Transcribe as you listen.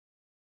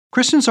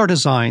Christians are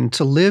designed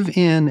to live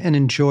in and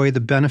enjoy the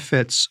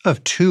benefits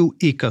of two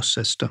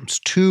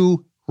ecosystems,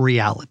 two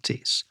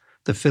realities,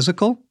 the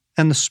physical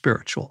and the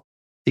spiritual,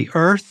 the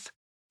earth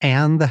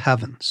and the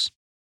heavens.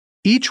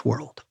 Each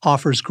world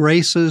offers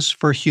graces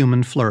for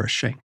human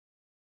flourishing.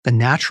 The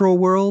natural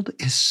world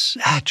is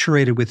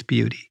saturated with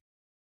beauty,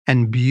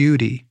 and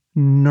beauty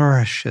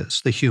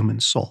nourishes the human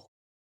soul.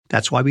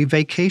 That's why we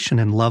vacation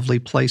in lovely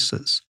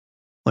places.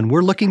 When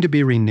we're looking to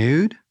be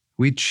renewed,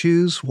 we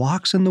choose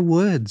walks in the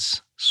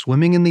woods,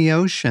 swimming in the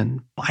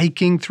ocean,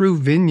 biking through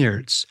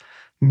vineyards,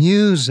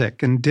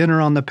 music and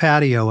dinner on the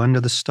patio under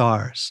the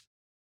stars.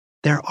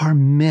 There are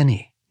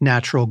many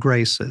natural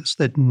graces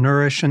that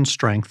nourish and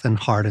strengthen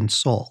heart and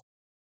soul.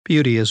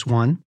 Beauty is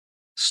one,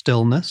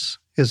 stillness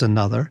is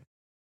another,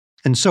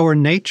 and so are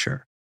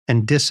nature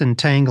and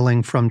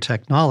disentangling from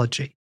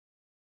technology.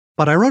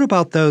 But I wrote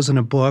about those in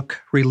a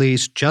book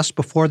released just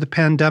before the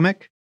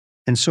pandemic,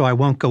 and so I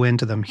won't go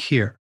into them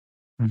here.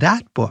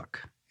 That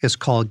book is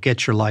called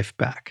Get Your Life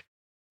Back.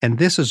 And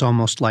this is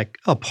almost like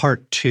a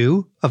part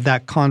 2 of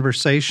that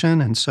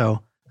conversation, and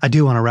so I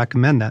do want to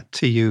recommend that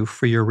to you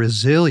for your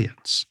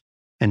resilience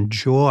and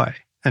joy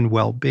and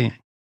well-being.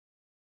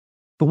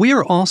 But we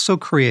are also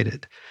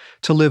created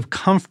to live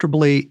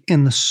comfortably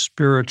in the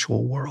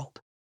spiritual world,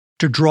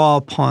 to draw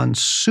upon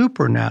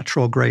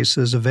supernatural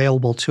graces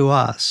available to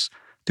us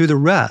through the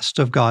rest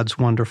of God's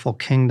wonderful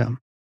kingdom.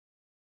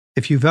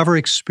 If you've ever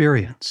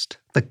experienced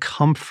the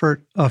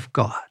comfort of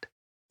God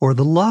or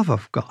the love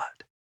of God,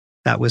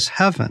 that was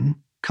heaven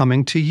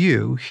coming to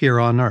you here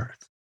on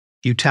earth.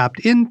 You tapped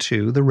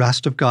into the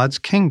rest of God's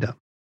kingdom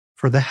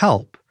for the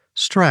help,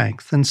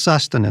 strength, and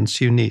sustenance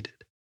you needed.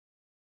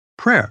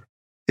 Prayer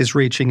is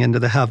reaching into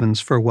the heavens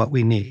for what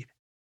we need.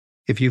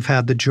 If you've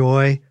had the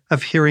joy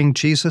of hearing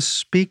Jesus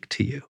speak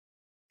to you,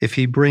 if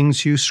he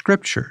brings you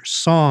scriptures,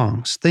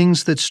 songs,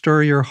 things that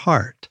stir your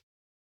heart,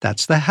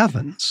 that's the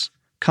heavens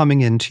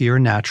coming into your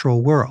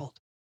natural world.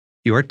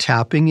 You're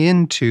tapping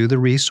into the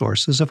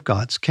resources of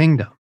God's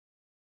kingdom.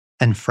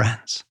 And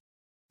friends,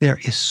 there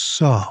is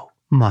so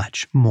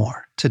much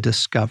more to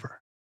discover.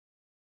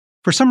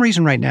 For some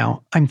reason right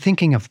now, I'm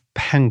thinking of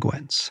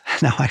penguins.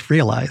 Now I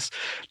realize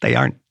they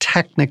aren't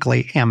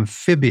technically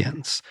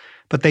amphibians,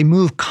 but they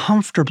move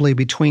comfortably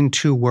between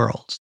two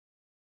worlds.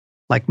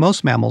 Like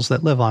most mammals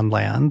that live on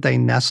land, they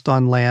nest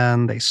on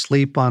land, they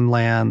sleep on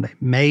land, they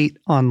mate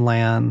on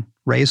land,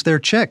 raise their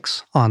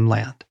chicks on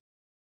land.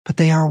 But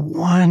they are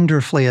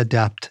wonderfully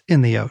adept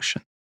in the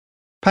ocean.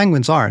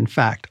 Penguins are, in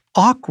fact,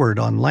 awkward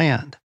on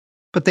land,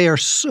 but they are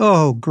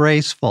so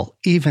graceful,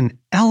 even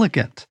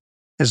elegant,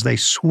 as they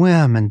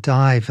swim and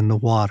dive in the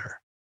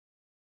water.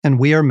 And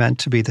we are meant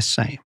to be the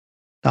same,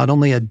 not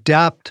only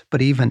adept,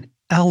 but even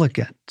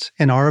elegant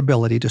in our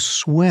ability to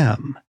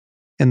swim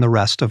in the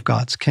rest of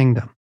God's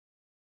kingdom.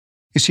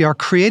 You see, our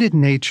created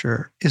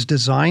nature is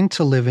designed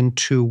to live in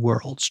two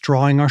worlds,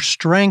 drawing our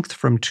strength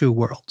from two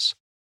worlds.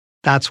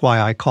 That's why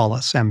I call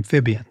us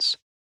amphibians.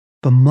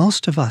 But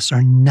most of us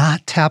are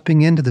not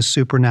tapping into the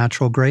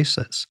supernatural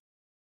graces.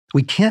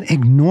 We can't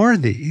ignore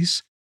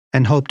these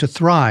and hope to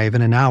thrive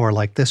in an hour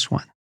like this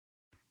one.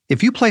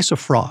 If you place a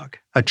frog,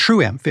 a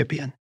true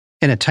amphibian,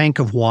 in a tank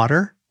of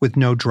water with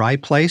no dry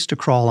place to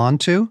crawl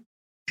onto,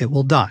 it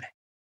will die.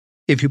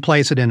 If you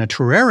place it in a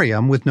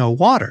terrarium with no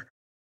water,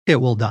 it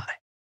will die.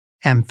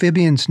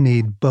 Amphibians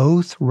need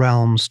both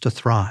realms to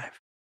thrive.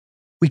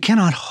 We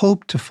cannot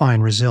hope to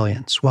find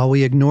resilience while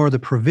we ignore the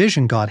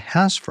provision God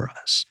has for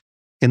us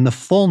in the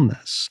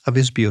fullness of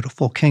his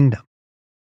beautiful kingdom.